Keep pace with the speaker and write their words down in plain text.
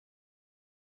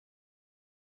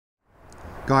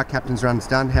Guy, captain's run's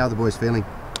done. How are the boys feeling?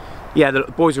 Yeah, the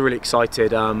boys are really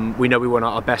excited. We know we won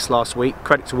our best last week.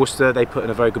 Credit to Worcester, they put in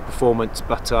a very good performance.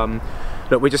 But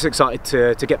look, we're just excited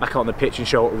to get back on the pitch and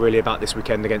show what we're really about this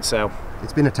weekend against Sale.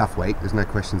 It's been a tough week, there's no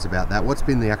questions about that. What's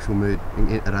been the actual mood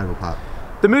at Oval Park?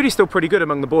 The mood is still pretty good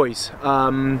among the boys.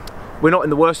 We're not in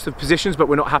the worst of positions, but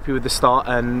we're not happy with the start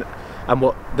and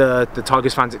what the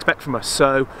Tigers fans expect from us.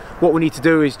 So what we need to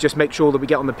do is just make sure that we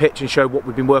get on the pitch and show what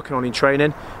we've been working on in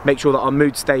training, make sure that our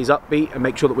mood stays upbeat and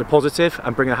make sure that we're positive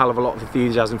and bring a hell of a lot of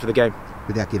enthusiasm for the game.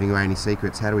 Without giving away any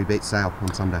secrets, how do we beat Sale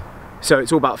on Sunday? So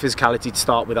it's all about physicality to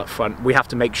start with up front. We have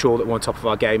to make sure that we're on top of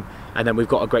our game, and then we've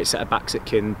got a great set of backs that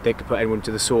can put anyone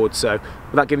to the sword. So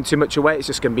without giving too much away, it's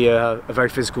just going to be a very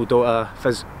physical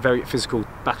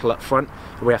battle up front.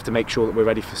 And we have to make sure that we're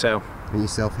ready for Sale. And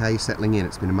yourself, how are you settling in?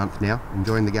 It's been a month now.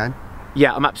 Enjoying the game?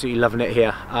 Yeah, I'm absolutely loving it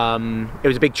here. It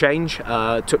was a big change.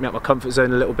 It took me out of my comfort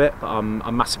zone a little bit, but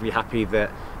I'm massively happy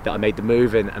that I made the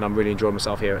move, and I'm really enjoying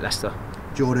myself here at Leicester.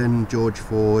 Jordan, George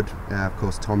Ford, of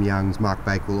course Tom Youngs, Mark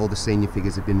Bakewell, all the senior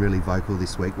figures have been really vocal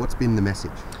this week. What's been the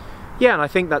message? Yeah, and I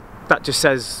think that just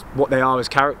says what they are as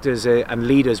characters and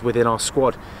leaders within our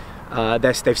squad.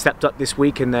 They've stepped up this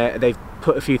week, and they've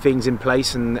put a few things in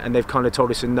place, and they've kind of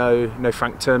told us in no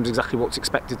frank terms exactly what's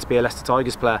expected to be a Leicester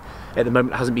Tigers player. At the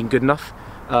moment, it hasn't been good enough.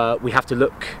 We have to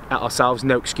look at ourselves,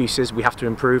 no excuses. We have to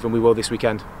improve, and we will this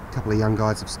weekend. A couple of young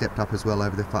guys have stepped up as well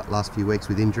over the last few weeks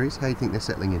with injuries. How do you think they're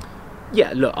settling in?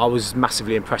 Yeah, look, I was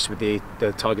massively impressed with the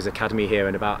Tigers Academy here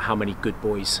and about how many good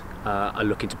boys are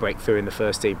looking to break through in the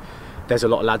first team. There's a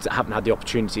lot of lads that haven't had the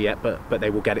opportunity yet, but they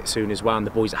will get it soon as well. And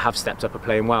the boys that have stepped up are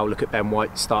playing well. Look at Ben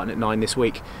White starting at 9 this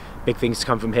week. Big things to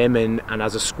come from him, and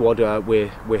as a squad, we're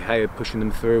here pushing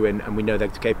them through, and we know they're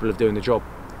capable of doing the job.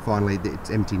 Finally,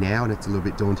 it's empty now, and it's a little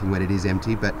bit daunting when it is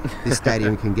empty, but this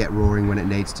stadium can get roaring when it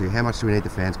needs to. How much do we need the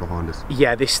fans behind us?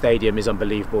 Yeah, this stadium is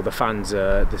unbelievable. The fans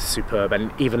are superb,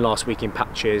 and even last week in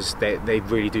patches, they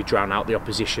really do drown out the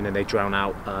opposition, and they drown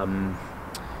out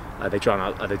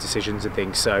other decisions and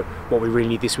things. So what we really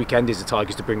need this weekend is the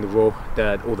Tigers to bring the roar,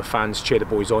 all the fans cheer the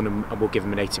boys on, and we'll give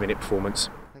them an 80-minute performance.